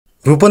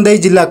रूपन्देही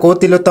जिल्लाको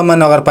तिलोत्तमा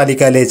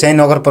नगरपालिकाले चाहिँ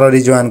नगर प्रहरी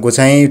जवानको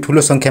चाहिँ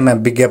ठूलो संख्यामा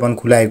विज्ञापन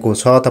खुलाएको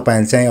छ।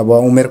 तपाईहरुले चाहिँ अब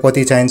उमेर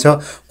कति चाहिन्छ,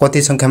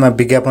 कति संख्यामा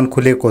विज्ञापन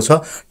खुलेको छ,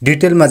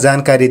 डिटेलमा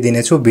जानकारी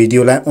दिनेछु।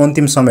 भिडियोलाई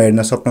अन्तिम समय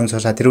हेर्न सक्नुहुन्छ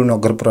साथीहरु।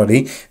 नगर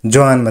प्रहरी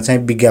जवानमा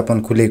चाहिँ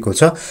विज्ञापन खुलेको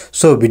छ।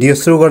 सो भिडियो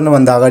सुरु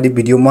गर्नुभन्दा अगाडि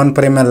भिडियो मन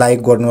परेमा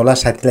लाइक गर्नु होला,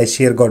 साथीलाई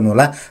शेयर गर्नु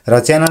होला र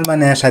च्यानलमा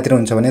नयाँ साथीहरु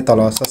हुन्छ भने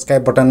तल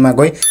सब्स्क्राइब बटनमा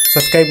गई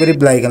सब्स्क्राइब गरी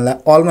बेल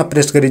आइकनलाई अलमा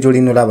प्रेस गरी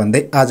जोडिनु होला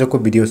भन्दै आजको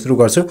भिडियो सुरु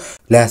गर्छु।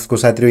 ल्यासको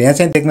साथीहरु यहाँ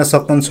चाहिँ देख्न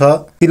सक्नुहुन्छ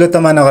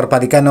तिलोत्तमा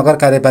नगरपालिका नगर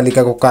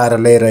कार्यपालिकाको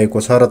कार्यालय रहेको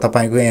छ र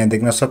तपाईको यहाँ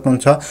देख्न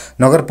सक्नुहुन्छ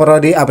नगर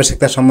प्रहरी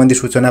आवश्यकता सम्बन्धी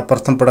सूचना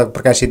प्रथम पटक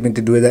प्रकाशित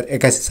मिति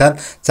 2081 साल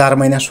 4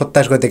 महिना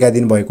 27 गतेका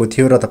दिन भएको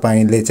थियो र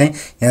तपाईले चाहिँ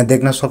यहाँ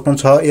देख्न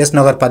सक्नुहुन्छ यस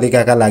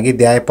नगरपालिकाका लागि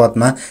द्याय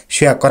पदमा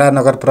सेवा करा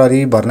नगर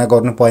प्रहरी भर्ना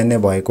गर्नुपर्ने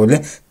भएकोले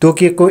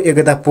तोकिएको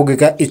योग्यता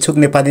पुगेका इच्छुक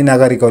नेपाली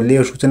नागरिकहरूले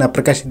यो सूचना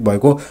प्रकाशित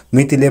भएको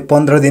मितिले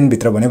 15 दिन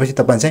भित्र भनेपछि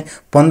तपाई चाहिँ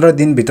 15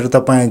 दिन भित्र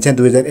तपाई चाहिँ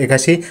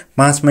 2081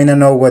 5 महिना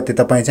 9 गते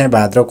तपाई चाहिँ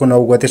भाद्रको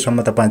 9 गते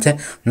सम्म तपाई चाहिँ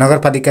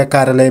नगरपालिका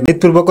कार्यालय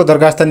पूर्वको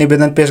दरखास्त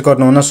निवेदन पेश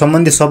गर्नुहुन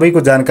सम्बन्धी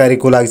सबैको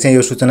जानकारीको लागि चाहिँ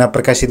यो सूचना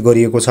प्रकाशित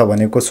गरिएको छ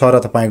भनेको छ र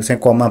तपाईको चाहिँ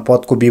कमा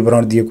पदको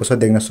विवरण दिएको छ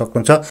देख्न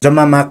सक्नुहुन्छ।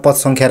 जम्मा माग पद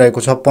संख्या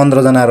रहेको छ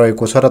 15 जना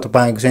रहेको छ र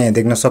तपाईको चाहिँ यहाँ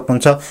देख्न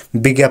सक्नुहुन्छ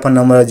विज्ञापन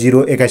नम्बर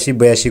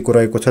 08182 को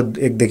रहेको छ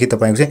 1 देखि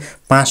तपाईको चाहिँ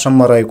 5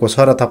 सम्म रहेको छ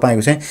र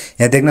तपाईको चाहिँ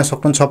यहाँ देख्न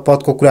सक्नुहुन्छ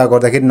पदको कुरा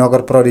गर्दाखेरि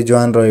नगर प्रहरी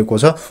जवान रहेको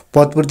छ।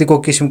 पदपूर्तिको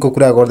किसिमको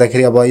कुरा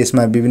गर्दाखेरि अब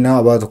यसमा विभिन्न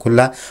अब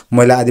खुल्ला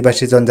महिला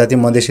आदिवासी जनजाति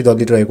मधेसी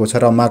दलित रहेको छ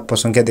र माग पद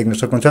संख्या देख्न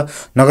सक्नुहुन्छ।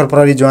 नगर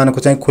प्रहरी जवानको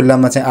चाहिँ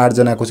खुल्लामा चाहिँ 8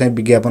 जनाको चाहिँ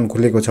विज्ञापन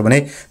खुलेको छ भने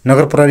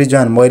नगर प्रहरी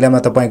जवान महिलामा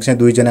तपाईको चाहिँ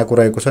 2 जनाको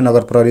रहेको छ।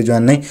 नगर प्रहरी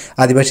जवान नै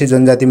आदिवासी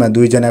जनजातिमा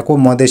 2 जनाको,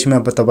 मधेसीमा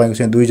तपाईको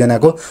चाहिँ 2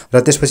 जनाको र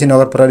त्यसपछि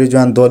नगर प्रहरी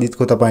जवान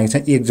दलितको तपाईको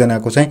चाहिँ 1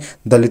 जनाको चाहिँ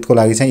दलितको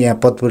लागि चाहिँ यहाँ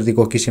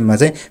पदपूर्तिको किसिममा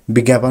चाहिँ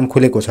विज्ञापन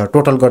खुलेको छ।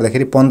 टोटल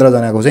गर्दाखेरि 15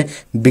 जनाको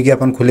चाहिँ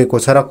विज्ञापन खुलेको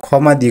छ र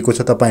खमा दिएको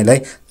छ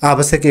तपाईलाई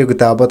आवश्यक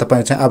योग्यता। अब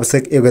तपाईको चाहिँ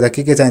आवश्यक योग्यता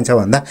के चाहिन्छ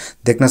भन्दा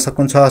देख्न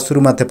सक्नुहुन्छ।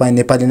 सुरुमा तपाई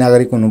नेपाली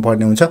नागरिक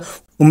हुनुपर्ने हुन्छ।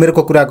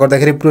 उमेरको कुरा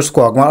गर्दाखेरि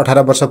पुरुषको हकमा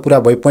 18 वर्ष पूरा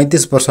भई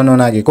 35 वर्ष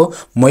ननागेको,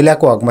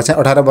 महिलाको हकमा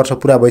चाहिँ 18 वर्ष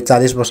पूरा भई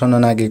 40 वर्ष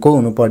ननागेको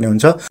हुनुपर्ने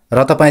हुन्छ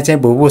र तपाई चाहिँ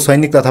भूभू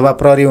सैनिक अथवा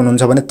प्रहरी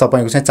हुनुहुन्छ भने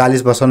तपाईको चाहिँ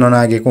 40 वर्ष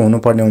ननागेको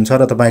हुनुपर्ने हुन्छ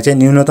र तपाई चाहिँ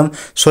न्यूनतम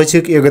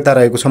शैक्षिक योग्यता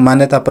रहेको छ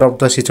मान्यता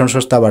प्राप्त शिक्षण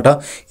संस्थाबाट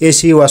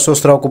एसी वा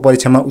सोस्त्रको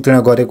परीक्षामा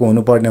उत्तीर्ण गरेको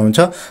हुनुपर्ने हुन्छ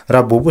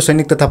र भूभू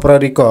सैनिक तथा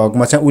प्रहरीको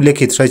हकमा चाहिँ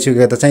उल्लेखित शैक्षिक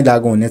योग्यता चाहिँ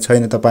लागू हुने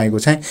छैन तपाईको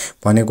चाहिँ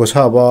भनेको छ।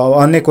 अब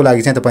अन्यको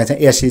लागि चाहिँ तपाई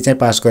चाहिँ एसी चाहिँ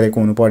पास गरेको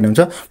हुनुपर्ने हुन्छ।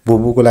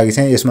 भूभूको लागि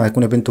चाहिँ यसमा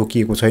कुनै पनि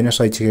तोकिएको छैन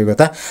शैक्षिक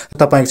योग्यता।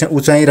 तपाईको चाहिँ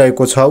उचाइ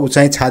रहेको छ,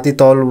 उचाइ छाती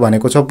तौल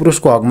भनेको छ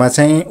पुरुषको हकमा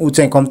चाहिँ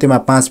उचाइ कम्तीमा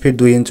 5 फिट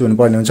 2 इन्च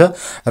हुनुपर्ने हुन्छ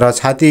र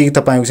छाती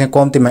तपाईको चाहिँ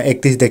कम्तीमा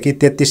 31 देखि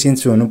 33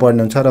 इन्च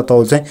हुनुपर्ने हुन्छ र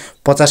तौल चाहिँ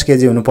 50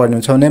 केजी हुनुपर्ने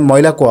हुन्छ भने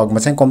महिलाको हकमा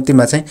चाहिँ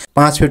कम्तीमा चाहिँ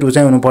 5 फिट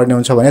उचाइ हुनुपर्ने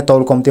हुन्छ भने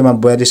तौल कम्तीमा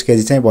 42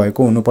 केजी चाहिँ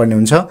भएको हुनुपर्ने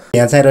हुन्छ।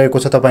 यहाँ चाहिँ रहेको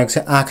छ तपाईको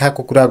चाहिँ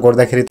आँखाको कुरा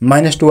गर्दाखेरि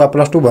 -2 वा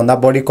 +2 भन्दा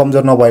बढी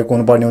कमजोर नभएको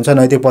हुनुपर्ने हुन्छ।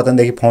 नैतिक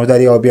पतनदेखि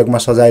फौजदारी अभियोगमा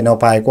सजाय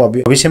नपाएको,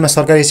 भविष्यमा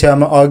सरकारी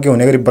सेवामा अघि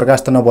हुने गरी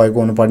बर्खास्त नभएको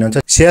हुनुपर्ने हुन्छ।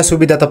 सेवा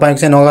सुविधा तपाईको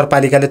चाहिँ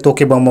नगरपालिकाले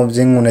तोके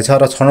बमोजिम हुनेछ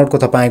र छनौटको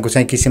तपाईको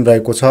चाहिँ किसिम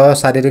रहेको छ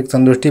शारीरिक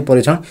तन्दुरुस्ती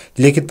परीक्षण,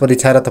 लिखित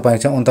परीक्षा र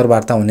तपाईको चाहिँ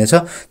अन्तर्वार्ता हुनेछ।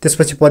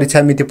 त्यसपछि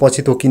परीक्षा मिति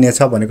पछि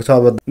तोकिनेछ भनेको छ।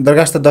 अब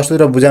दरखास्त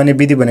दस्तुर र बुझाउने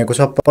विधि भनेको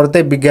छ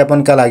प्रत्येक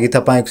विज्ञापनको लागि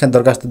तपाईको चाहिँ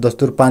दरखास्त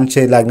दस्तुर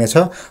 500 लाग्नेछ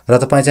र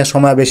तपाई चाहिँ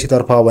समावेशी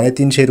तर्फ हो भने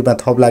 300 रुपैयाँ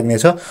थप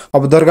लाग्नेछ।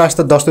 अब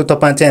दरखास्त दस्तुर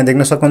तपाई चाहिँ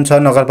देख्न सक्नुहुन्छ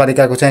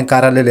नगरपालिकाको चाहिँ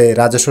कार्यालयले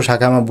राजस्व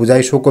शाखामा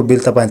बुझाइ सोको बिल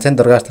तपाई चाहिँ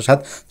दरखास्त साथ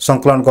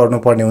संकलन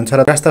गर्नुपर्ने हुन्छ र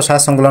दरखास्त साथ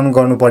संकलन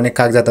गर्नुपर्ने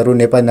कागजातहरु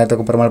नेपाली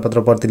नागरिकताको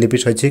प्रमाणपत्र प्रतिलिपि,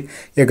 शैक्षिक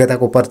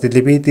योग्यताको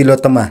प्रतिलिपि,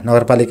 तिलोत्तमा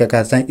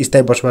नगरपालिकाका चाहिँ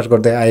स्थायी बसोबास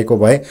गर्दै आएको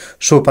भए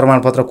सो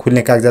प्रमाणपत्र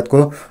खुल्ने कागजातको,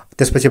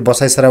 त्यसपछि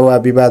बसाइ सराउ वा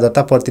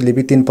विवादता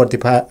प्रतिलिपि, 3 प्रति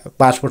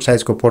पासपोर्ट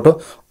साइजको फोटो,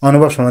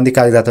 अनुभव सम्बन्धी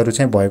कागजातहरु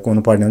चाहिँ भएको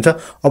हुनुपर्ने हुन्छ।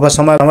 अब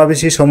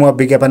समावेशी समूह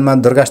विज्ञापनमा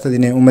दरखास्त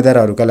दिने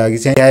उम्मेदवारहरूका लागि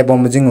चाहिँ न्याय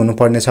बमोजिम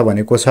हुनुपर्ने छ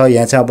भनेको छ।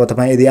 यहाँ चाहिँ अब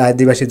तपाई यदि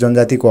आदिवासी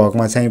जनजातिको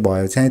हकमा चाहिँ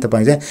भयो चाहिँ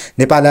तपाई चाहिँ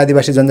नेपाल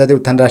आदिवासी जनजाति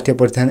उत्थान राष्ट्रिय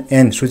प्रतिष्ठान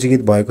ऐन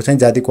सूचीकृत भएको चाहिँ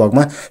जातिको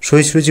हकमा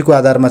सोही सूचीको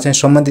आधारमा चाहिँ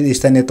सम्बन्धित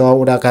स्थानीय तह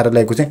वडा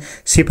कार्यालयको चाहिँ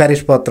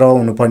सिफारिस पत्र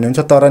हुनुपर्ने हुन्छ।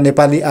 तर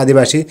नेपाली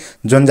आदिवासी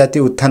जनजाति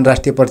उत्थान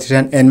राष्ट्रिय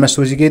प्रतिष्ठान ऐनमा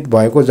सूचीकृत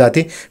भएको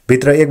जाति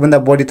भित्र एक भन्दा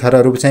बढी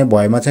थरहरू चाहिँ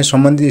भएमा चाहिँ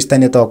सम्बन्धित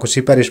स्थानीय तहको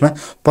सिफारिसमा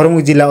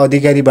प्रमुख जिल्ला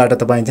अधिकारीबाट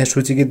तपाईं चाहिँ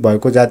सूचीकृत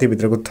भएको जाति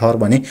भित्रको थर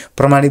भनी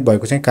प्रमाणित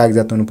भएको चाहिँ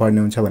कागजात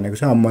हुनुपर्ने हुन्छ भनेको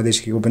छ। अब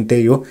मधेसीको पनि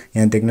त्यही हो,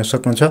 यहाँ देख्न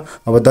सक्नुहुन्छ।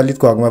 अब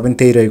दलितको हकमा पनि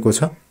त्यही रहेको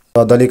छ।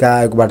 दलित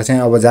आयोगबाट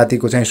चाहिँ अब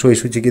जातिको चाहिँ सोही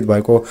सूचीकृत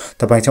भएको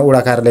तपाईं चाहिँ वडा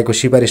कार्यालयको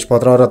सिफारिस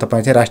पत्र र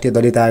तपाईं चाहिँ राष्ट्रिय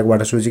दलित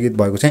आयोगबाट सूचीकृत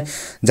भएको चाहिँ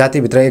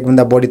जातिभित्र एक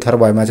भन्दा बढी थर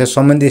भएमा चाहिँ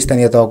सम्बन्धित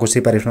स्थानीय तहको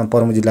सिफारिसमा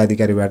प्रमुख जिल्ला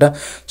अधिकारीबाट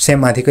सेम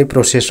माथिकै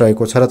प्रोसेस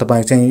रहेको छ र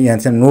तपाईं चाहिँ यहाँ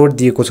चाहिँ नोट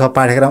दिएको छ।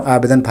 पाठ्यक्रम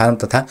आवेदन फारम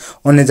तथा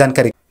अन्य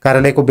जानकारी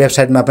कार्यालयको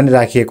वेबसाइटमा पनि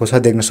राखिएको छ,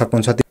 देख्न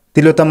सक्नुहुन्छ।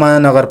 तिलोत्तमा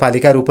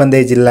नगरपालिका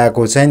रूपन्देही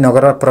जिल्लाको चाहिँ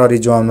नगर प्रहरी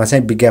जवानमा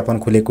चाहिँ विज्ञापन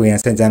खुलेको यहाँ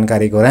चाहिँ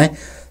जानकारी गराएँ।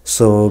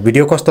 सो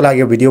भिडियो कस्तो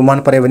लाग्यो, भिडियो मन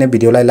पर्यो भने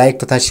भिडियोलाई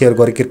लाइक तथा शेयर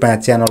गरी कृपया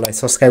च्यानललाई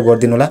सब्स्क्राइब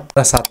गरिदिनु होला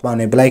र साथमा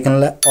हुने बेल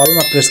आइकनलाई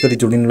अलमा प्रेस गरी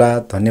जोडिनु होला।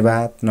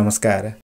 धन्यवाद, नमस्कार।